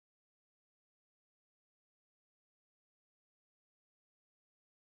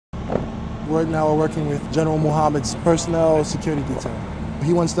We're now working with General Muhammad's personnel security detail.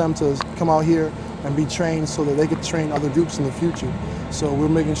 He wants them to come out here and be trained so that they could train other groups in the future. So we're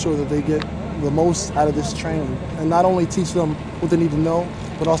making sure that they get the most out of this training and not only teach them what they need to know,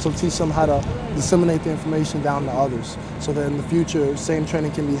 but also teach them how to disseminate the information down to others so that in the future, same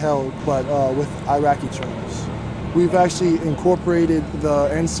training can be held, but with Iraqi trainers. We've actually incorporated the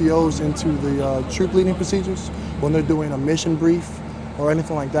NCOs into the troop leading procedures. When they're doing a mission brief or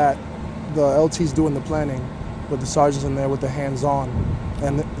anything like that, the LT's doing the planning, but the sergeant's in there with the hands-on.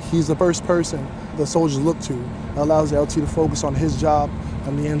 And he's the first person the soldiers look to. It allows the LT to focus on his job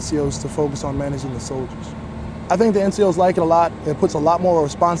and the NCOs to focus on managing the soldiers. I think the NCOs like it a lot. It puts a lot more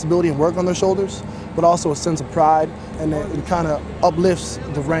responsibility and work on their shoulders, but also a sense of pride, and it kind of uplifts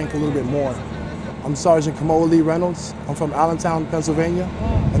the rank a little bit more. I'm Sergeant Kamowa Reynolds. I'm from Allentown, Pennsylvania,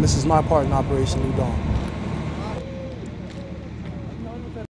 and this is my part in Operation New Dawn.